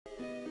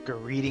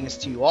Greetings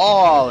to you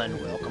all, and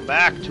welcome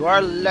back to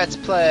our Let's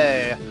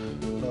Play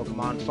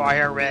Pokemon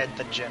Fire Red,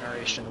 the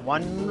Generation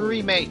 1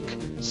 Remake.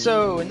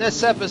 So, in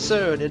this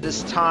episode, it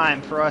is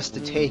time for us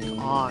to take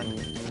on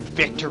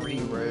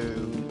Victory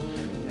Road.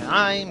 And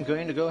I'm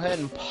going to go ahead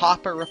and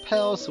pop a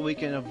Repel so we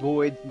can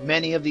avoid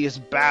many of these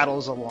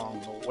battles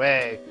along the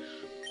way.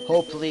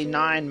 Hopefully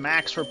 9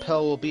 Max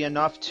Repel will be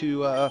enough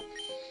to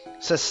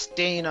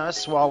sustain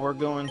us while we're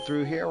going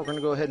through here. We're going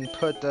to go ahead and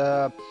put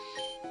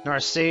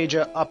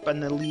Narsaja up in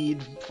the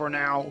lead for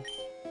now,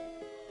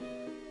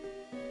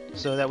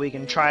 so that we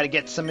can try to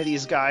get some of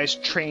these guys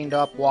trained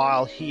up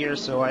while here,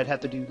 so I'd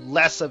have to do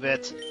less of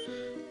it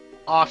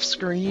off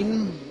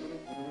screen.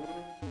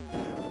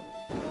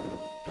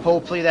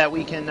 Hopefully that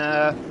we can,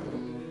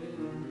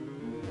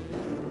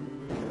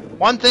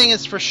 one thing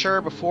is for sure,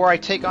 before I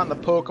take on the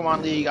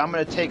Pokemon League, I'm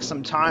going to take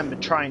some time to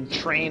try and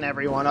train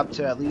everyone up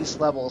to at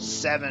least level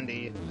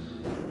 70,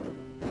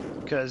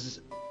 because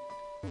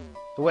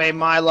the way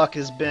my luck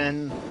has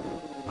been,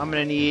 I'm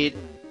going to need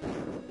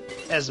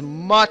as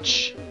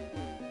much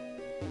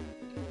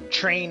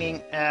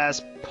training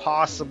as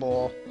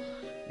possible.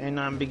 And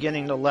I'm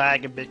beginning to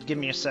lag a bit. Give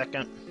me a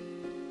second.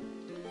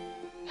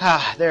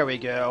 Ah, there we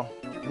go.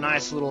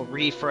 Nice little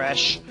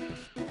refresh.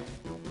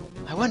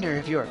 I wonder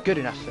if you're good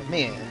enough for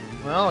me.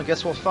 Well, I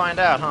guess we'll find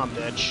out, huh,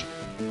 bitch?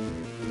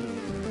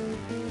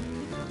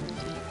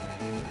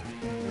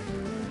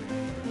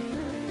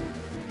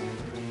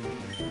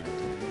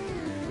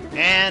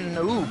 And,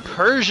 ooh,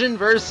 Persian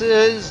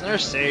versus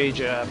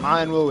Narsaja.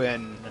 Mine will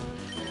win.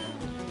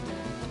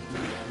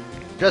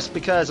 Just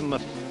because I'm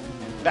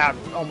about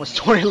almost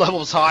 20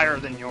 levels higher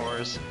than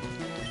yours.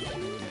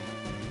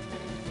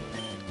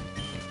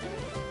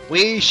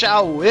 We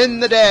shall win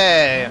the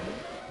day!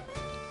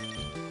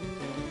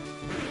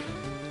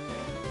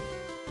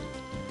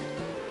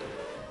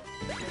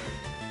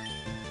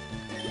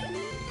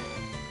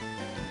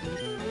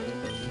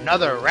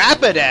 Another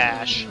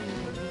Rapidash!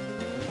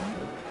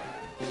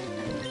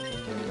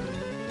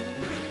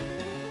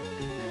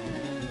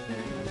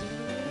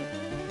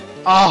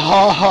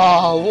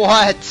 Oh,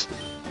 what?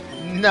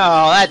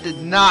 No, that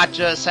did not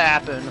just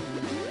happen.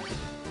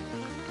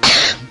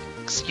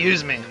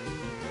 Excuse me.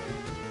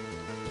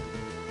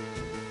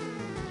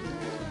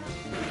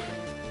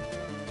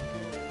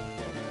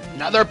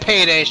 Another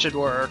payday should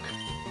work.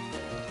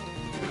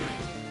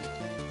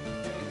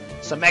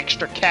 Some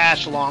extra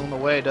cash along the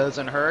way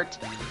doesn't hurt.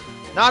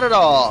 Not at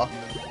all.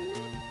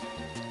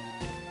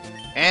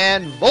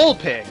 And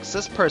Vulpix.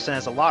 This person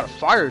has a lot of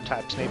fire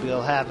types. Maybe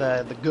he'll have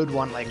the good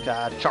one like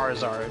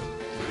Charizard.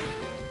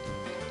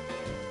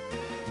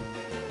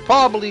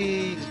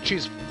 Probably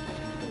choose...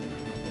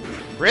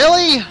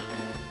 Really?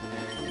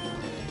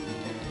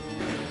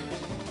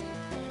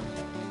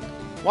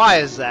 Why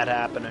is that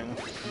happening?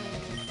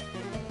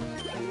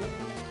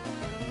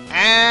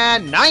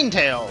 And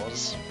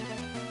Ninetales.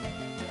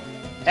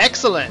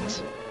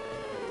 Excellent.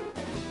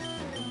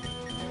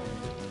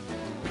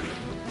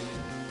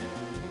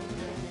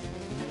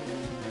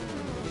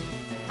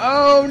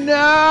 Oh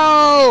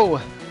no!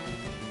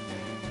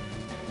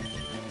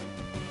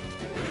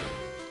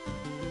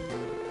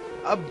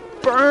 A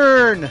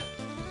burn!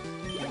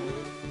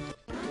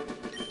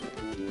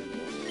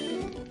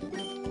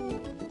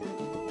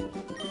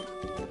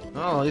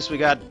 Well, at least we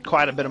got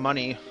quite a bit of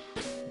money.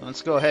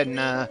 Let's go ahead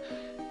and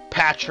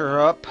patch her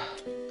up.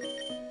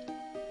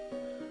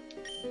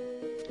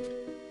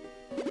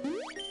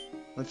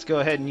 Let's go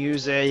ahead and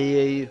use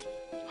a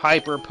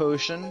Hyper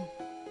Potion.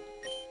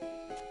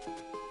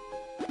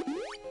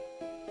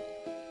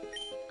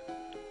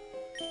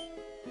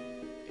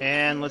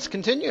 And let's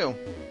continue.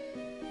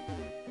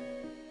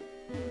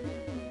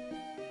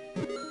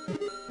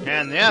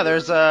 And yeah,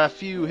 there's a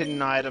few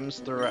hidden items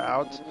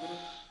throughout.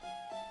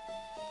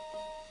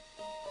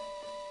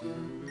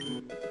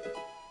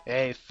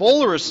 A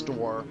full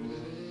restore.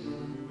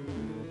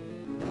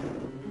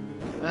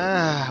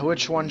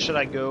 Which one should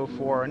I go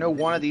for? I know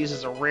one of these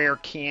is a rare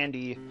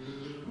candy,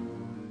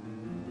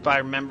 if I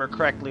remember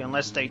correctly,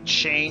 unless they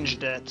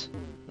changed it.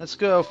 Let's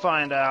go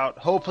find out.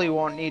 Hopefully we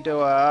won't need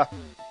to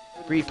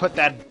re-put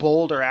that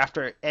boulder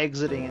after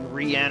exiting and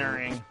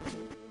re-entering.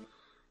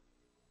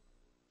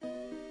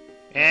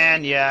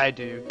 And yeah, I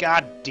do.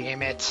 God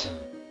damn it.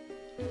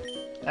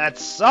 That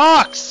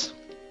sucks!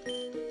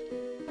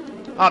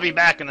 I'll be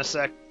back in a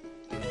sec.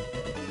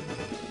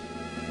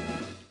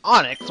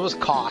 Onix was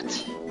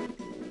caught.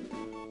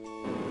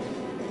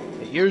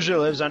 It usually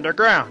lives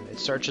underground. It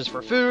searches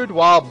for food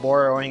while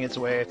burrowing its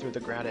way through the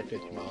ground at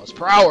 50 miles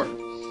per hour.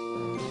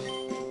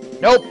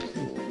 Nope.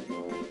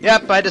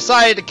 Yep, I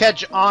decided to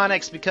catch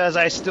Onix because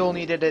I still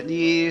needed at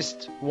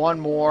least one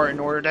more in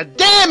order to...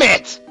 Damn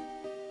it!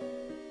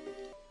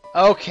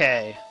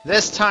 Okay,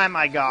 this time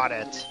I got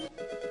it.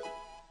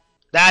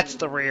 That's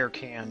the rare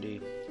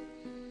candy.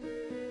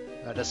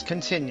 Let us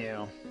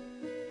continue.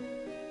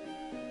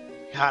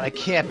 God, I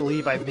can't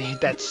believe I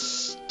made that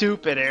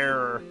stupid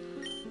error.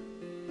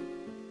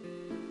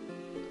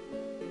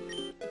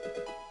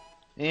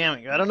 And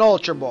we got an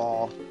Ultra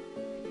Ball.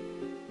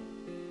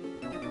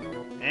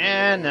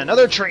 And And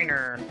another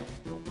trainer.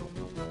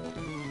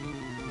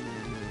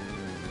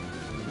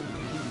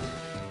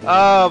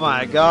 Oh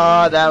my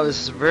god, that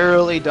was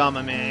really dumb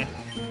of me.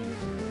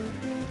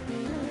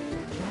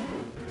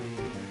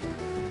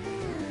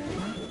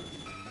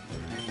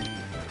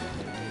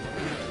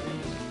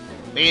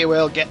 We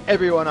will get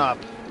everyone up.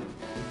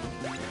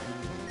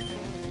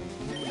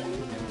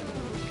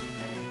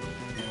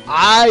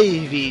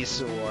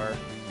 Ivysaur.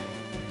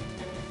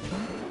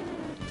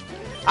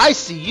 I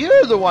see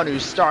you're the one who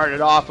started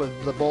off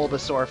with the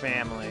Bulbasaur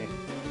family.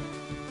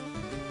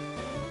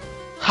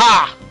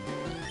 Ha!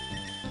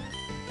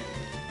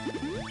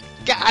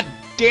 God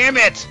damn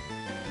it!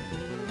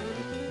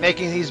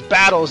 Making these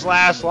battles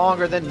last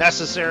longer than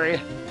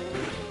necessary.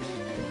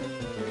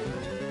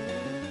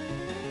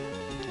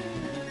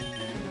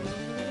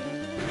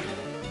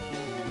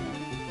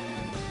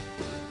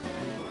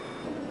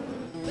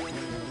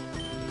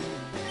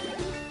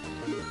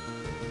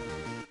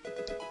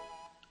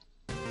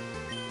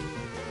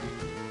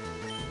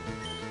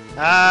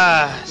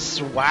 Ah,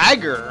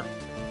 swagger.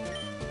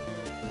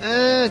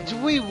 Do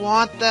we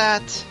want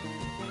that?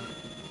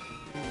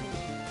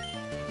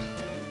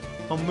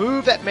 A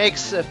move that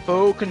makes a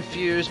foe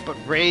confused but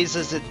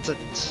raises its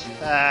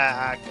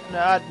attack.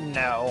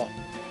 No.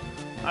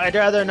 I'd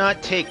rather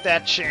not take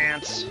that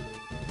chance.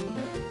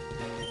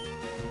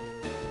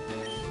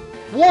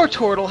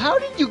 Wartortle, how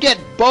did you get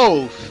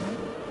both?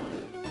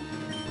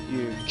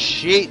 You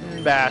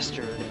cheating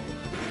bastard.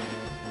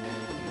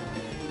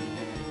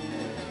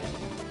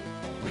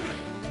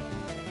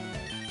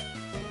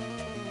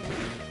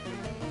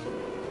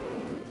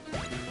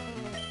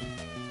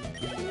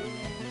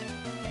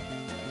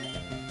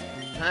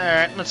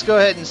 Alright, let's go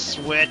ahead and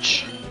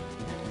switch.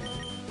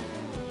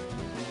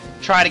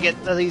 Try to get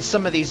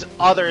some of these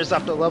others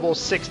up to level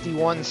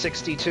 61,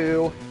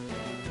 62.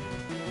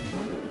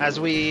 As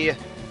we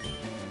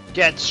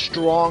get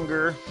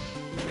stronger.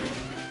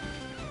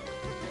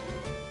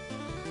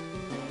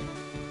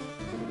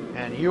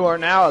 And you are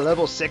now a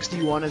level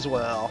 61 as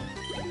well.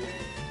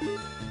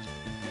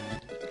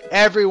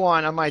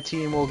 Everyone on my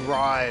team will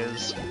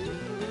rise.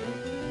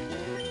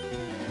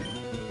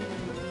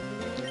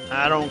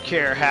 I don't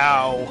care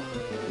how.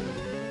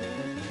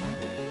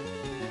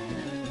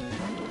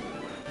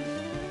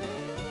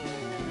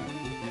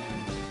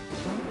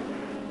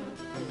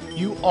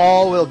 You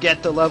all will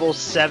get to level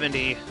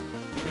 70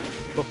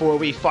 before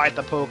we fight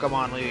the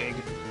Pokemon League.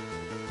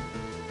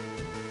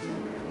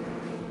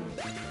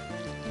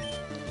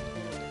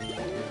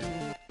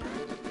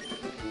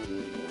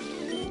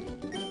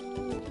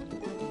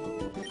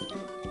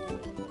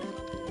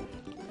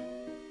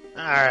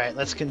 Alright,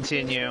 let's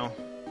continue.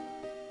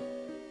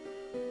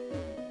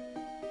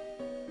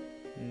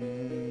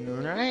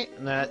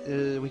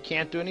 Alright, we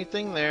can't do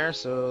anything there,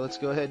 so let's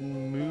go ahead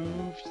and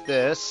move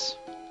this.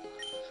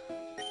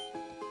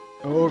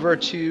 Over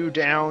 2,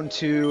 down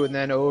 2, and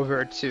then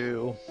over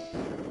 2.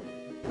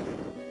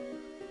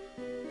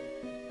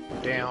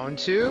 Down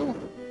 2,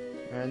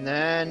 and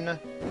then there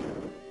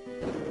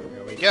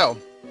we go.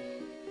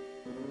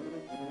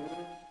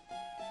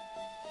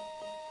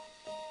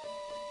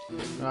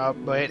 Oh,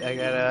 wait, I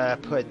gotta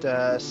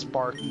put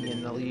Sparky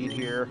in the lead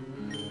here.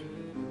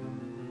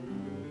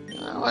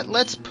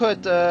 Let's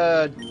put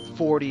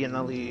 40 in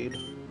the lead.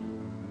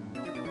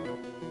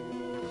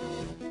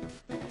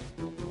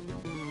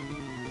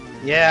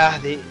 Yeah,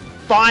 the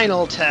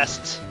final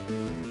test.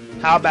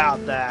 How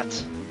about that?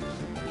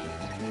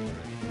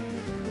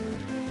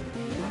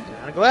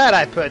 I'm glad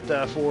I put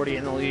 40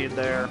 in the lead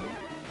there.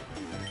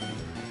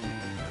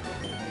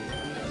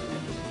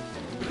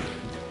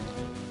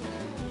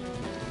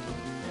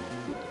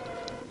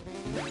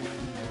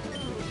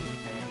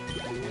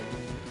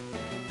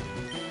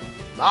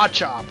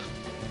 Machop.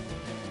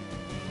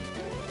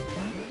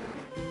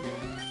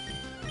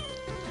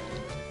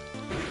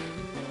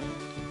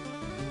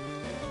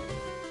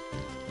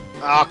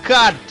 Oh,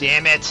 god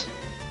damn it!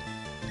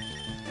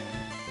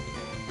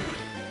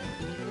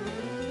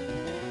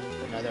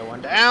 Another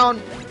one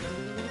down.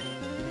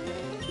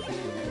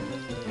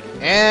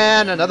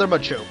 And another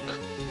Machoke.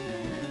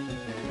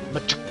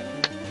 Machoke.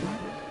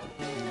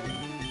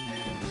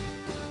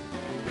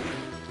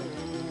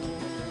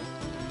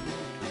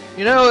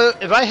 You know,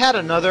 if I had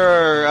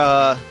another,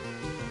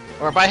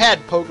 or if I had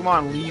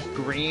Pokemon Leaf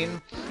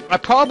Green, I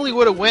probably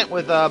would have went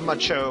with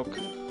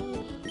Machoke.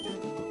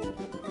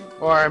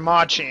 Or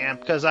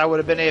Machamp, because I would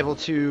have been able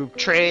to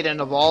trade and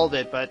evolve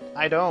it, but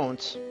I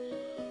don't.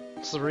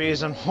 That's the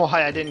reason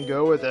why I didn't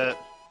go with it.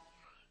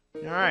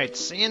 Alright,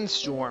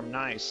 Sandstorm,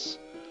 nice.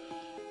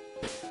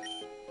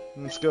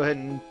 Let's go ahead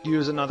and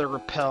use another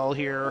Repel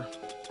here.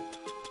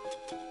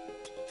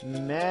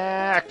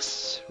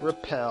 Max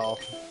Repel,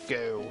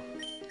 go.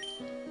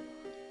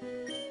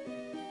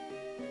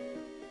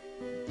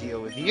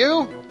 Deal with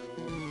you.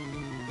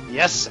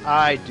 Yes,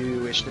 I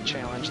do wish to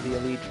challenge the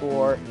Elite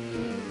Four.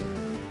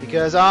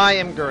 Because I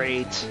am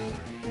great.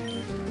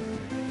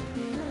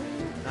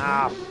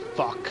 Ah,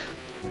 fuck.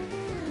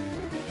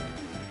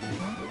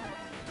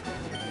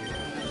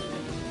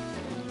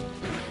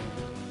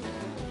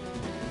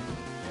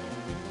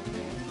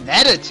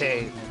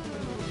 Meditate?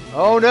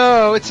 Oh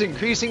no, it's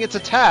increasing its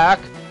attack.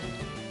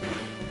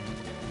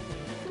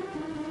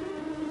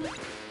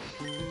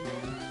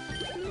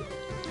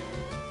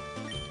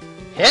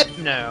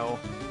 Hypno?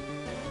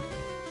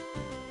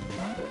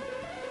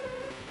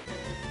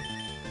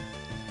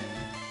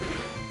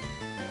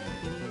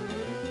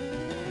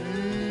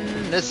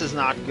 This is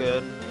not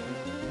good.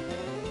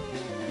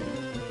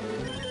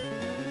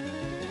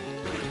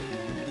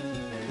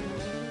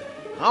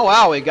 Oh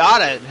wow, we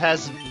got it. It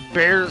has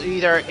barely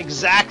either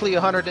exactly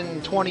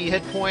 120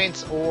 hit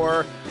points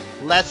or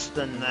less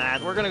than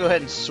that. We're gonna go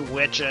ahead and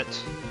switch it.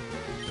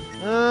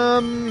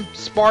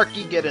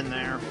 Sparky, get in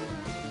there.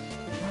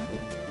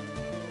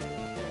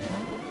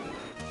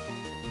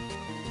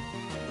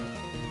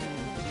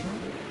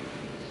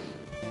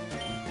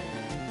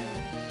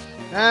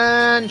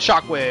 And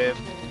Shockwave.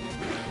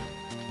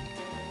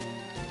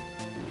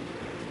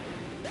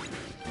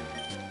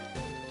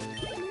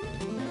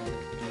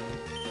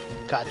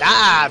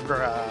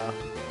 Kadabra.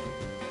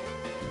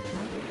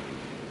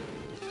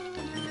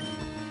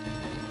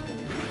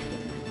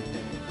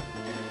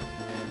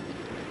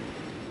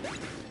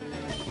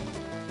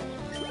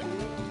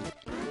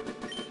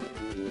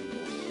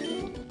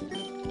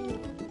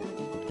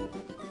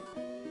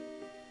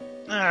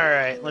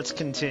 Alright, let's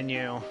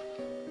continue.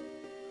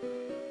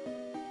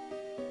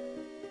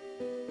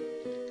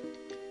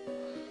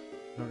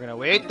 We're gonna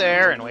wait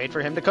there and wait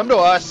for him to come to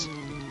us.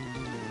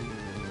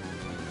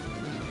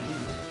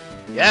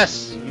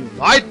 Yes, you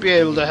might be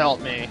able to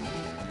help me.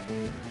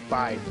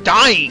 By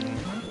dying!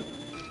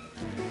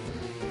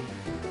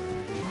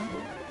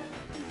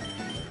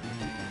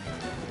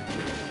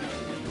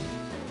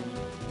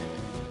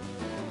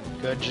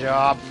 Good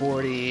job,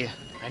 40.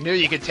 I knew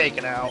you could take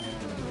it out.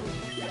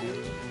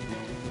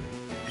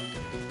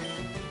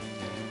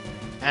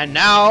 And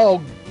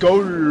now,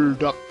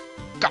 Golduck.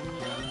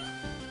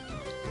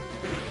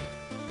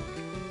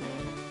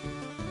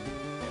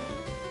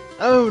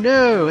 Oh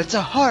no, it's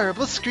a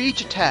horrible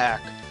screech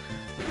attack.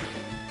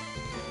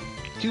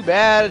 Too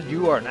bad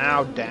you are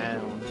now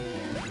down.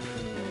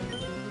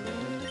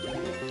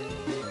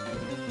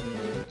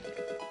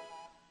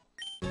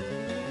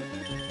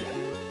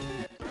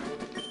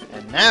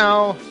 And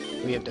now,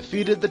 we have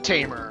defeated the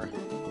Tamer.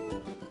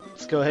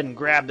 Let's go ahead and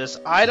grab this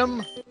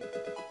item.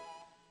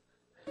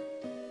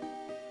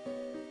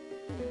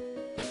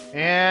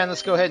 And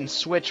let's go ahead and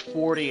switch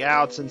 40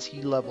 out since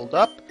he leveled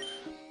up.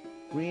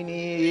 We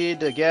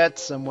need to get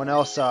someone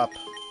else up.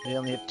 We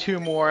only have 2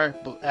 more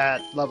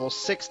at level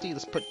 60.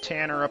 Let's put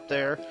Tanner up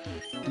there.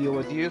 Deal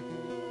with you.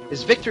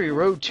 Is Victory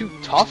Road too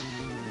tough?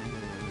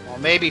 Well,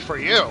 maybe for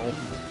you.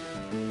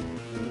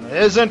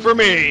 It isn't for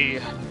me,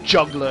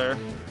 juggler.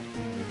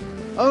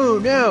 Oh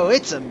no,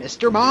 it's a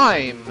Mr.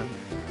 Mime.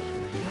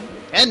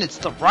 And it's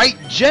the right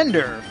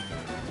gender.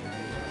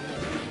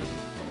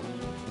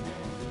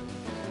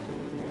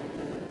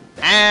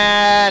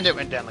 And it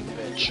went down like a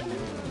bitch.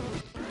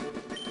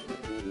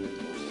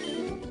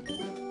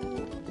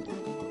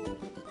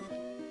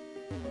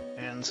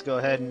 And let's go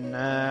ahead and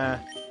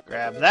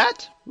grab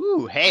that.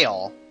 Ooh,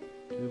 hail.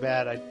 Too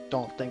bad I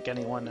don't think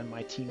anyone in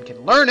my team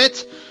can learn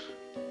it.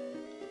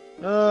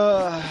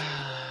 Let's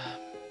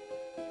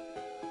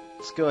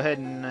go ahead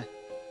and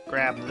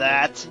grab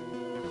that.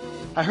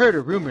 I heard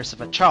rumors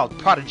of a child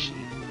prodigy.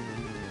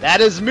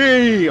 That is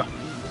me!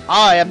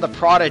 I am the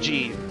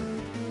prodigy.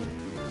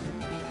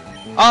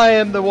 I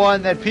am the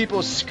one that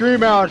people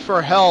scream out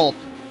for help.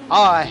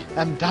 I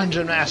am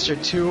Dungeon Master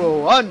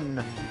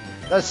 201,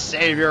 the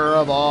savior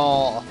of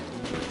all.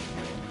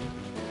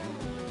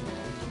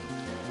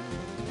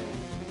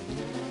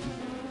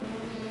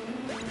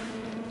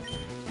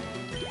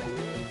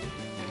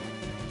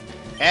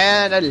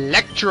 And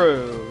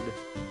Electrode.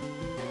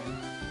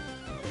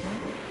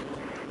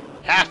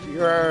 Half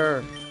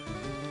your...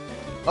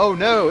 Oh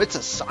no, it's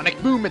a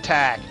Sonic Boom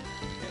attack.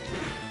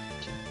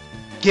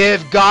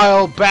 Give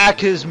Guile back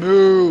his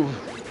move!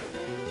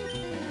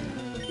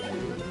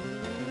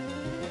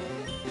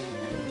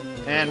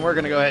 And we're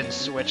gonna go ahead and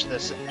switch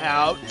this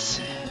out.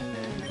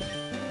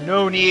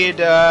 No need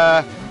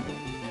to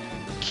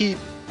keep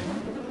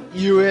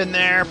you in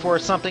there for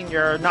something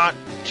you're not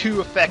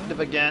too effective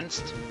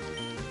against.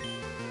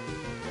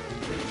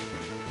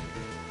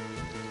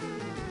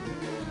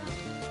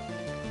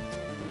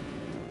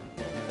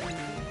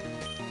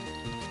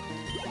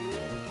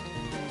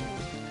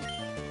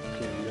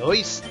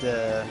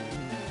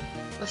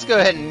 Let's go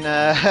ahead and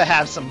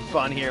have some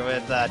fun here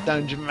with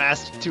Dungeon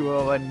Master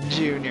 201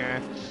 Jr.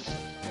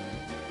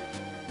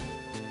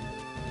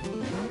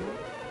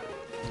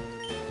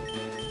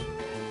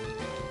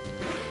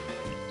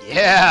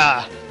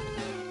 Yeah!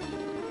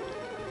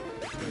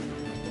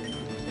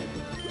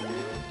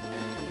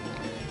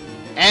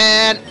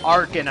 And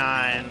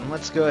Arcanine.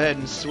 Let's go ahead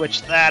and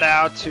switch that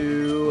out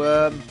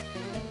to...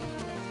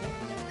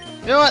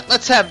 you know what?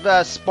 Let's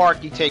have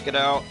Sparky take it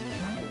out.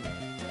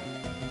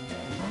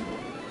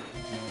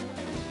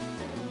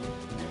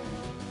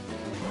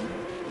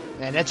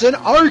 And it's an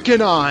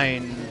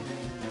Arcanine!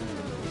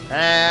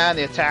 And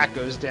the attack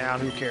goes down.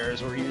 Who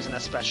cares? We're using a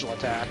special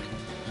attack.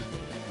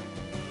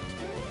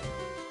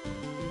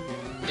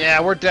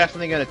 Yeah, we're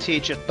definitely going to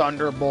teach a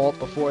Thunderbolt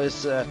before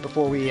this,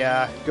 before we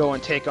go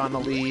and take on the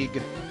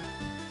League.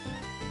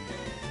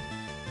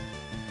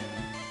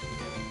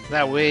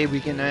 That way we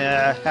can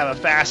have a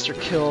faster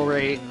kill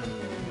rate.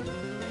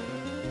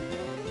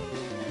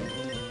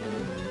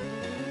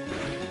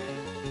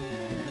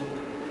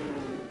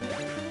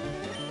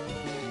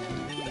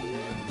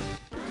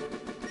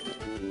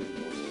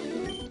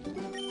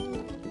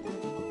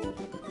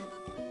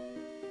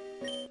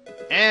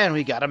 And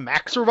we got a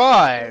max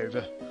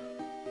revive.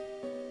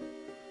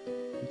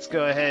 Let's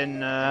go ahead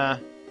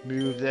and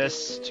move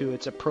this to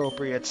its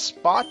appropriate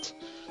spot.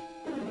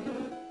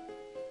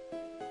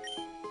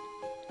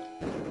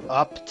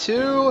 Up,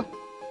 2,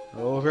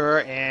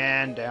 over,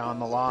 and down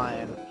the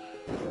line.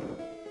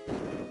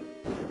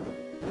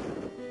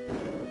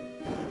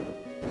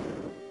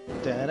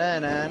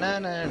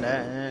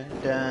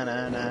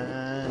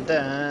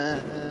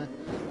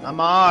 Come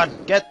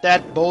on, get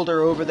that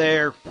boulder over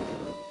there.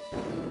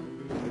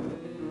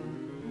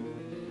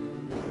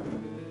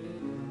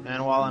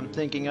 And while I'm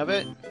thinking of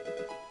it,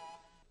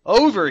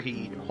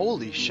 overheat.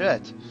 Holy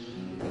shit.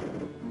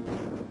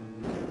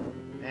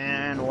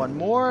 And one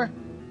more.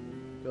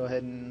 Go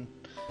ahead and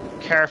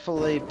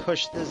carefully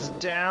push this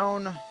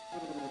down.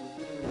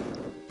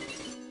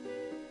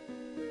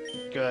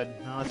 Good.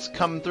 Now let's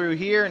come through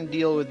here and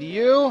deal with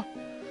you.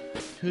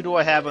 Who do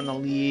I have on the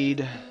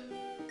lead?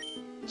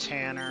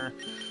 Tanner.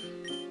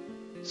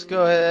 Let's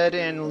go ahead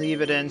and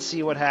leave it in,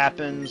 see what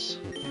happens.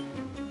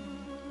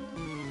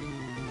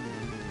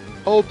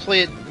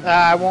 Hopefully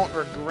I won't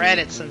regret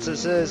it since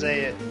this is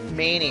a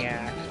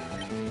maniac.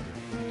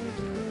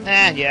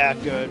 Yeah,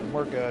 good.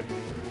 We're good.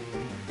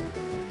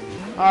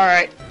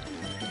 Alright.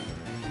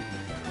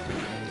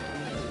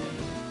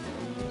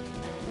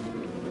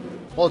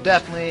 We'll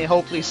definitely,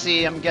 hopefully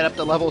see him get up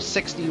to level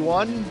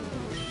 61.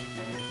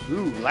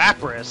 Ooh,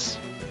 Lapras.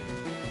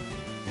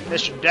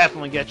 This should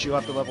definitely get you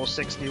up to level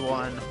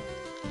 61.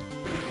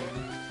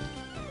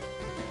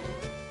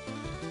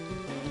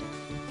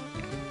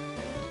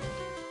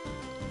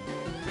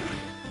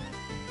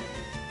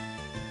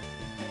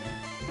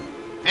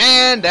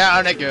 And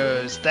down it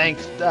goes.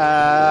 Thanks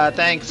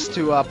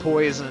to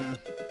Poison.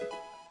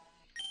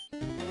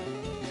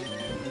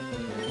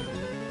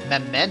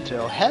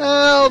 Memento?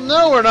 Hell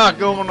no, we're not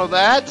going with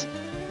that.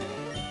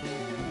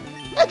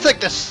 That's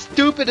like the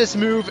stupidest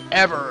move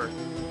ever.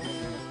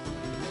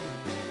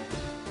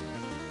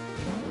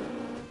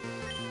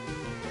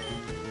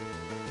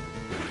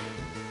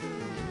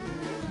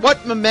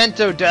 What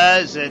Memento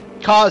does, it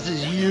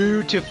causes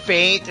you to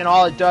faint, and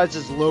all it does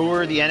is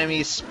lower the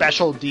enemy's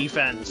special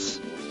defense.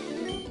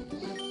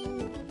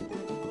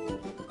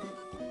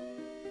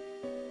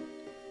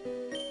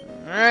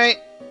 Alright.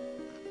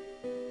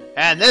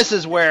 And this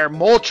is where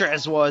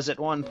Moltres was at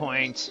one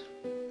point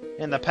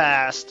in the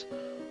past,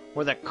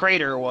 where the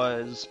crater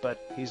was, but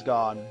he's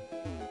gone.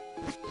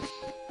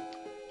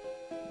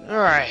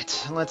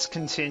 Alright, let's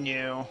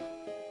continue.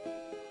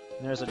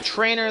 There's a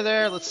trainer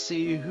there. Let's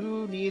see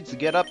who needs to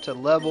get up to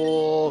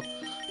level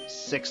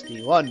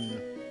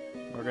 61.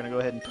 We're gonna go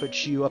ahead and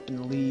put you up in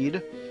the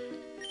lead.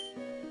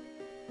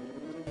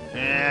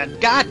 And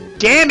god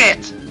damn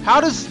it!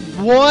 How does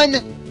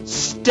one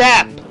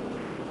step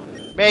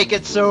make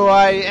it so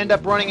I end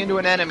up running into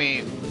an enemy?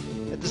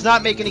 It does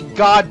not make any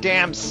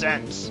goddamn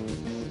sense.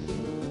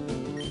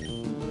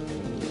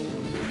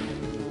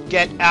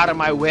 Get out of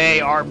my way,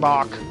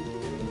 Arbok.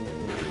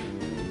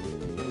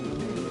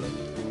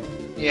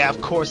 Yeah,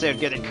 of course they'd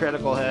get a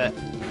critical hit.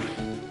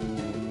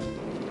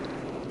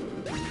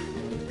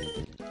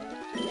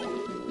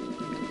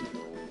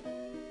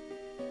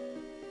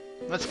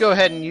 Let's go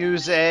ahead and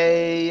use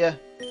a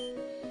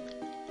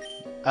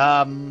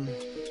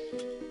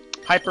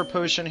Hyper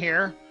Potion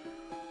here.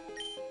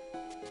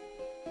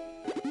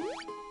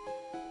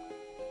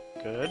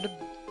 Good.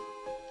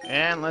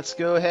 And let's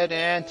go ahead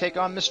and take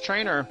on this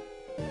trainer.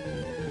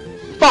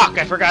 Fuck!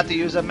 I forgot to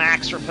use a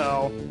Max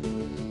Repel.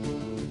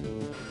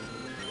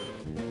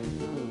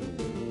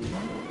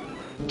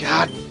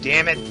 God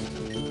damn it!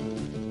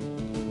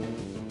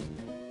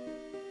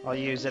 I'll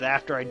use it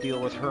after I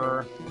deal with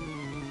her.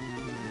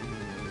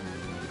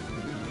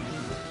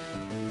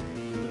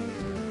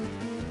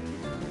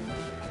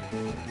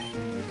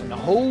 And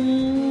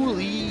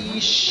holy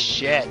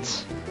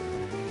shit!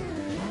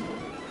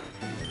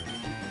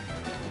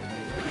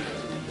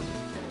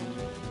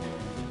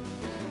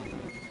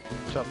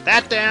 Chop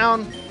that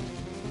down.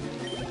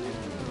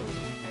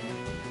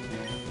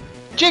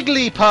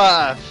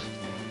 Jigglypuff!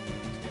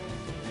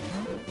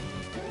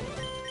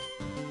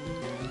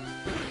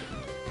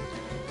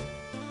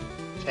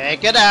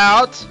 Take it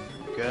out.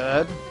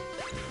 Good.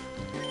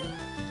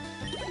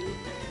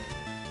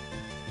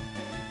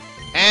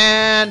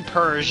 And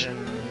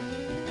Persian.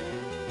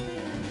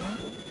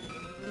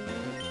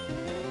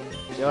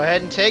 Go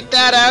ahead and take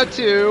that out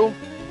too.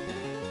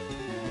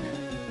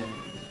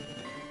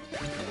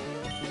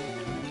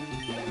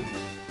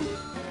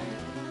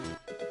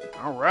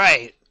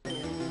 Alright.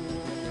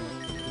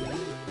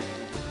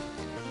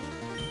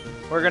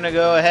 we're gonna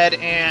go ahead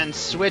and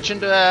switch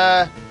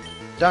into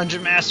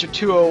Dungeon Master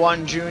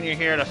 201 Jr.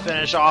 here to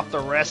finish off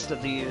the rest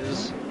of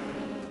these.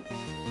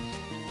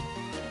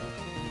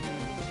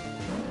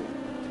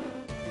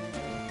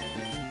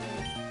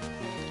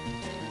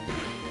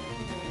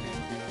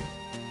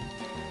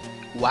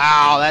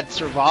 Wow, that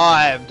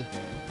survived.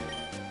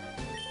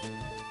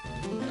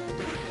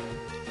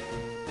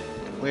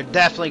 We're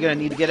definitely gonna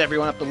need to get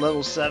everyone up to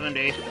level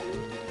 70.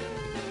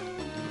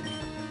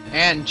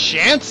 And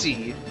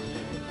Chansey!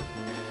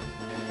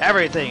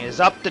 Everything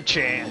is up to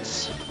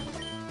chance.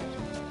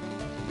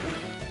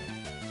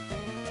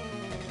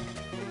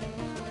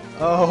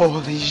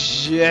 Holy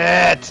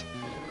shit!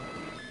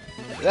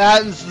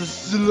 That is the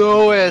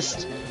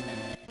slowest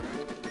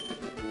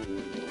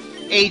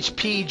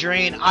HP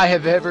drain I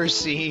have ever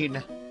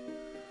seen.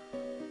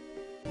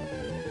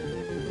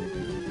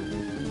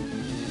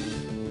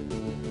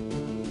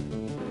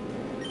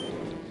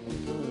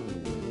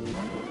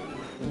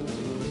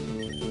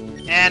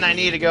 And I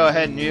need to go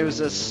ahead and use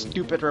this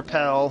stupid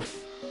repel.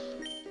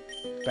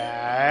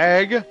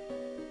 Bag.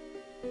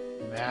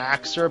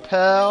 Max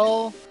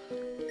repel.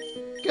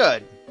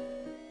 Good.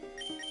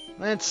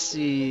 Let's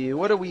see,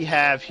 what do we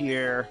have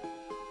here?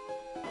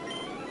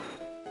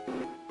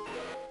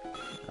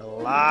 A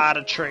lot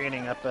of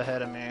training up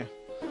ahead of me.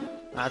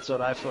 That's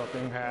what I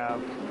fucking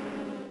have.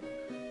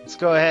 Let's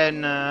go ahead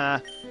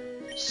and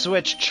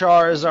switch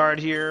Charizard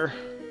here.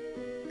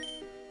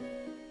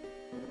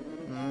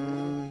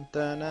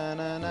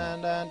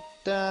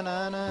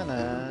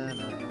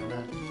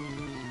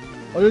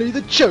 Only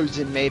the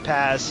chosen may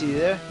pass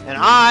here, and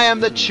I am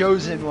the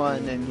chosen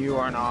one, and you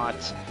are not.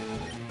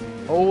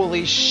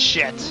 Holy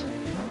shit.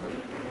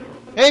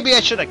 Maybe I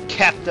should have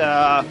kept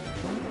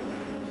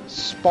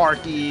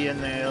Sparky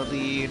in the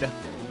lead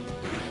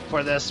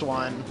for this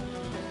one.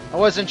 I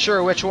wasn't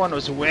sure which one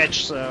was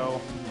which, so...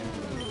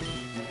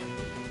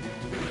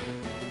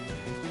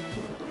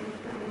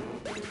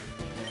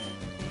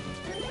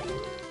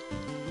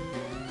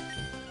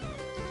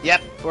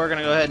 Yep, we're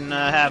gonna go ahead and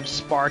have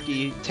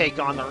Sparky take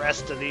on the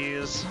rest of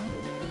these.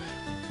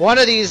 One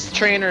of these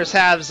trainers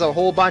has a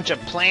whole bunch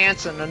of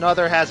plants, and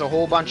another has a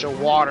whole bunch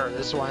of water.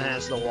 This one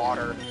has the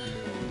water.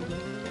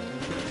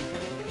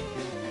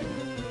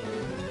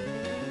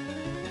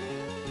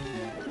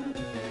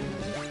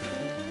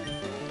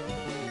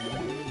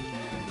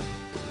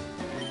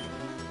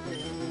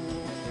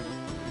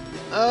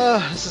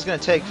 This is gonna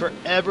take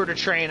forever to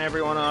train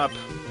everyone up.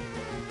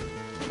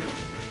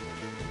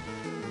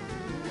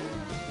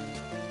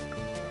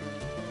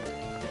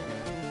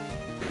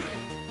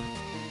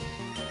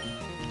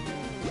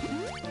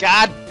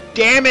 God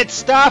damn it,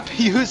 stop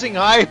using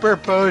hyper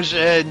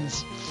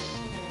potions!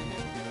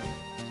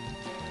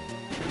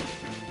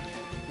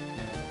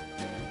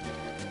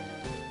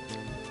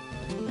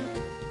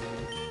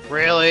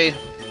 Really?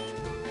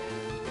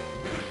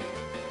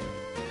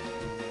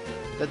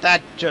 Did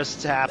that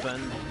just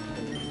happen?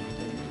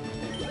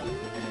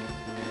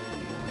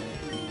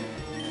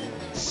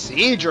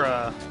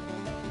 Seadra!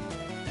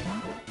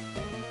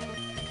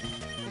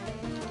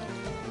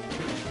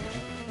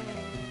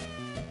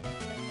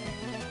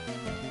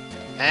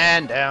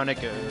 And down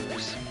it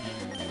goes.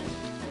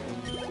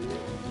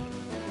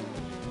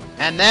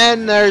 And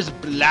then there's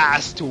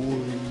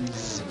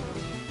Blastoise.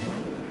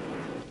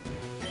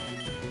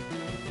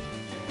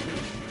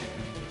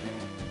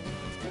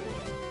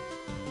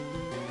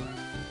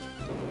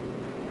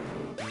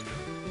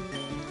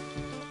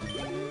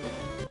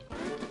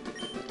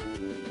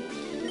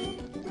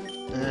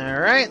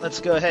 Alright,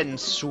 let's go ahead and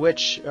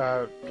switch.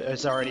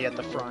 It's already at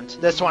the front.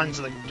 This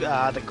one's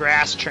the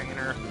grass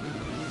trainer.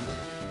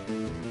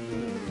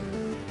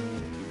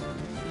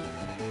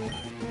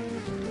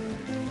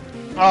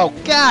 Oh,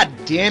 god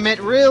damn it,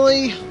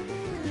 really?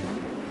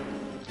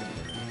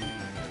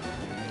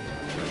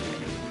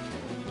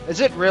 Is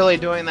it really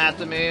doing that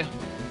to me?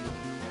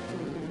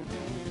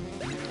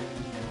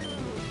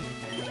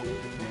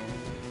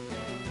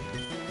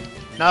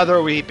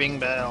 Another Weeping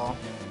Bell.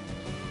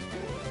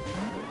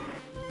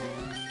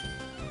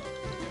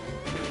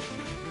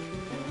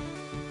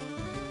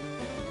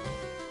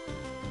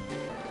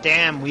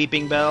 Damn,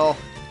 Weeping Bell.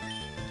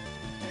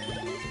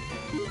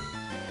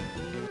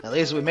 At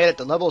least we made it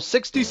to level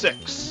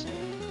 66.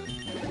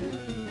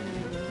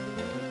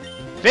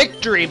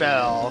 Victory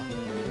Bell.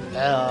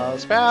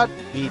 Bellsprout,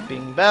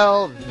 Weeping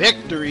Bell,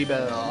 Victory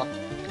Bell.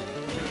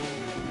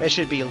 It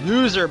should be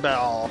Loser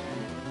Bell.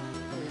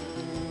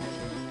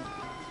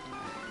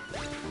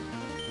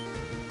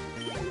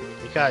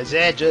 Because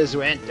it just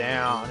went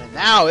down. And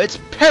now it's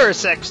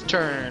Parasec's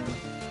turn.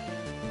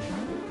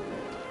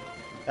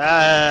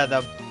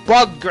 The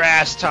Bug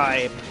Grass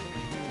type.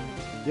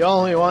 The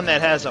only one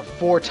that has a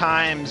 4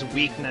 times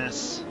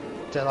weakness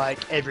to,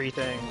 like,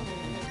 everything.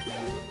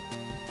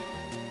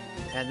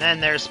 And then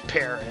there's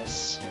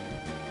Paris.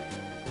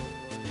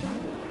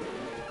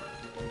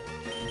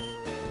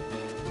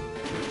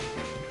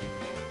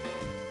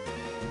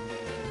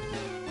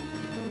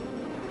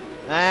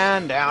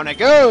 And down it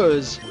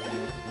goes!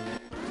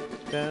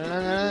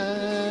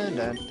 Dun, dun,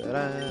 dun,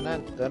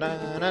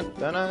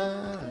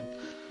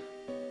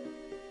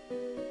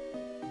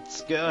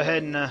 Let's go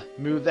ahead and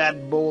move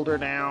that boulder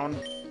down.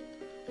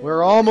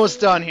 We're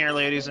almost done here,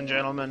 ladies and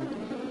gentlemen.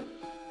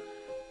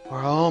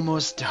 We're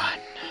almost done.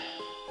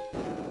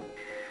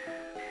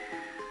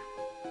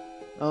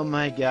 Oh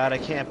my god, I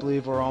can't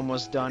believe we're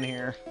almost done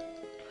here.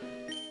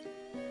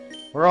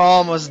 We're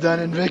almost done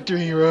in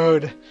Victory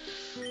Road.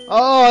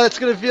 Oh, it's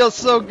gonna feel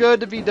so good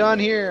to be done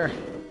here.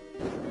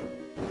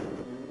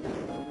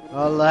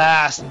 The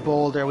last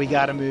boulder we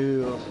gotta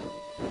move.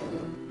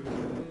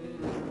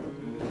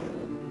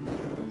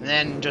 And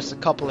then just a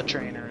couple of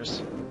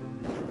trainers.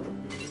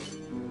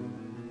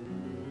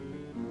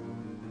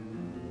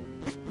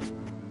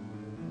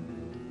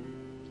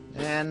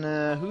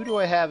 And who do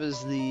I have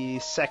as the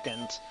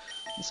second?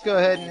 Let's go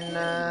ahead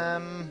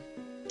and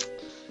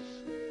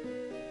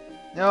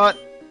you know what?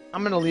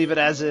 I'm gonna leave it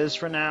as is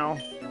for now,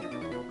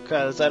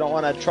 because I don't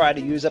want to try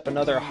to use up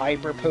another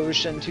hyper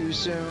potion too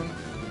soon.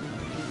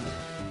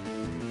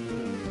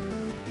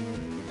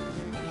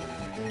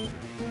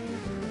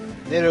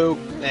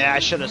 Yeah, I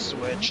should have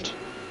switched.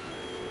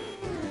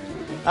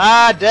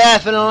 Ah,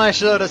 definitely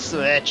should have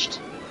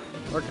switched.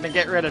 We're gonna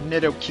get rid of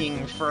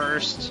Nidoking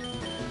first,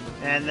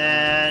 and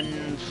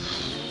then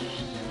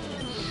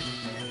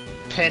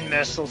Pin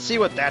Missile. See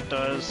what that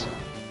does.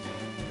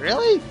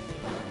 Really?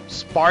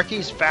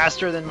 Sparky's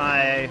faster than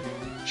my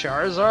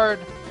Charizard?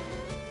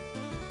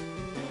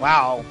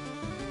 Wow.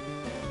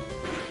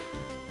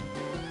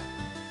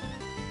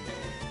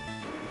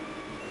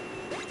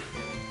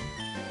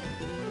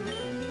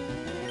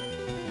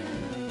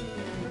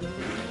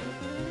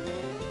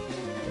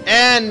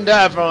 And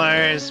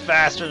definitely is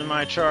faster than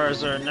my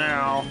Charizard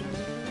now.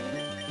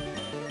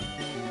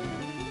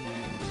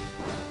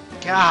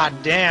 God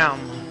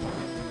damn.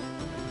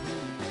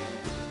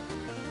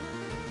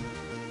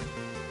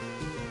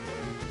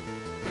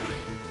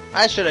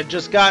 I should have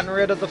just gotten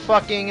rid of the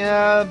fucking,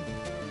 Really?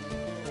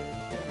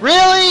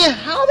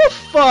 How the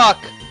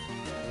fuck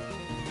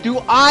do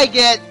I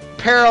get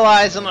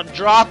paralyzed on a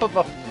drop of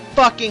a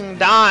fucking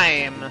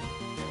dime?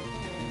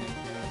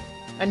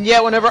 And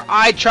yet whenever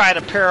I try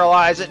to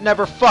paralyze, it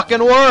never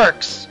fucking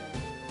works!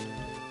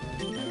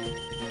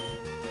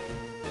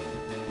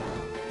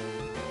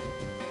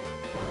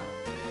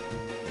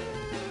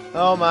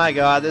 Oh my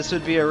god, this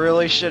would be a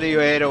really shitty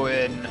way to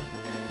win.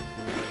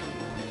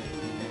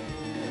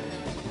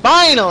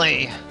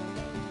 Finally!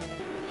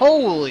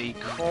 Holy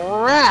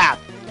crap!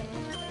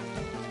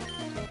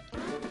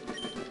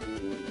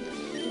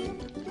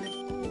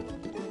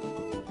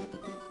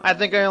 I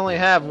think I only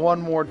have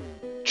one more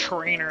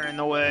trainer in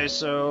the way,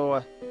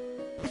 so...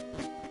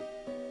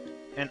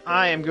 And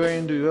I am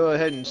going to go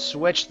ahead and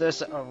switch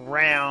this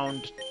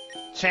around.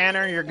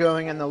 Tanner, you're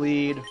going in the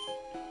lead.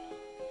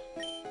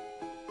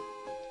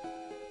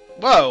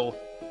 Whoa!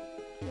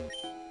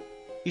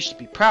 You should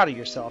be proud of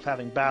yourself,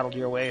 having battled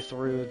your way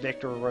through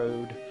Victory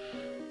Road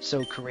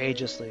so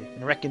courageously.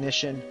 In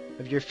recognition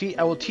of your feat,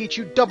 I will teach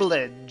you Double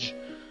Edge.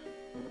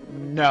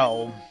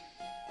 No.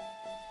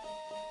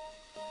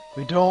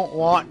 We don't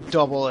want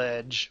Double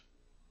Edge.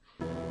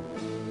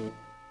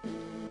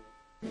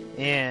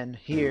 And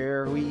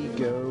here we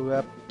go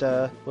up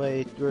the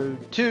way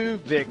road to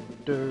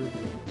Victor,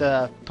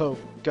 the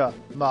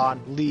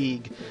Pokemon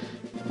League.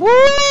 Woo!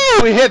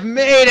 We have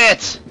made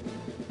it!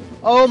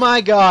 Oh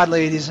my god,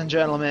 ladies and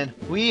gentlemen.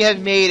 We have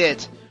made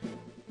it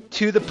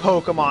to the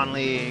Pokemon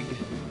League.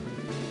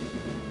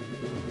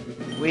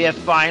 We have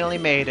finally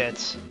made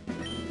it.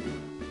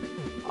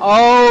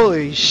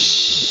 Holy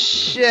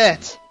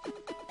shit!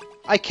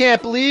 I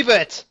can't believe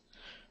it!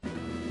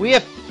 We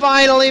have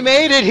finally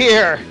made it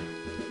here!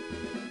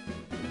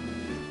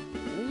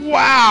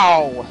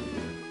 Wow!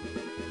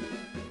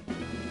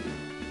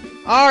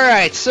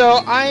 Alright, so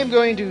I am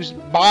going to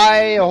buy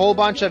a whole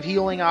bunch of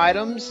healing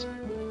items.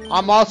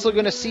 I'm also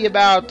going to see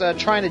about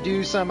trying to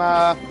do some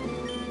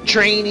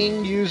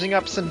training, using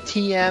up some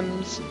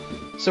TMs,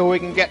 so we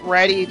can get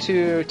ready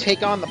to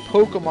take on the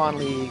Pokemon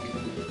League.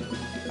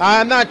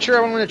 I'm not sure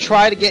if I'm going to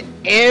try to get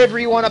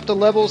everyone up to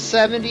level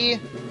 70.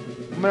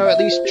 I'm going to at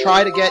least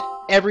try to get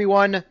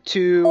everyone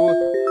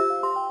to...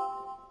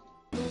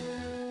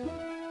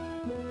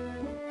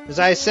 As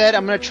I said,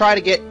 I'm going to try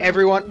to get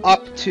everyone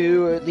up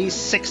to at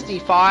least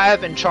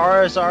 65 and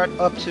Charizard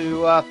up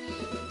to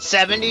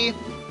 70.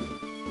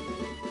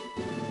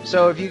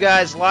 So if you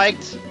guys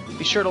liked,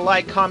 be sure to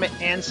like, comment,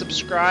 and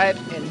subscribe.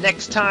 And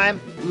next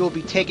time, we will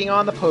be taking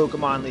on the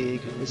Pokemon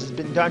League. This has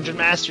been Dungeon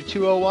Master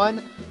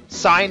 201,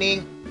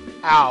 signing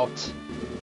out.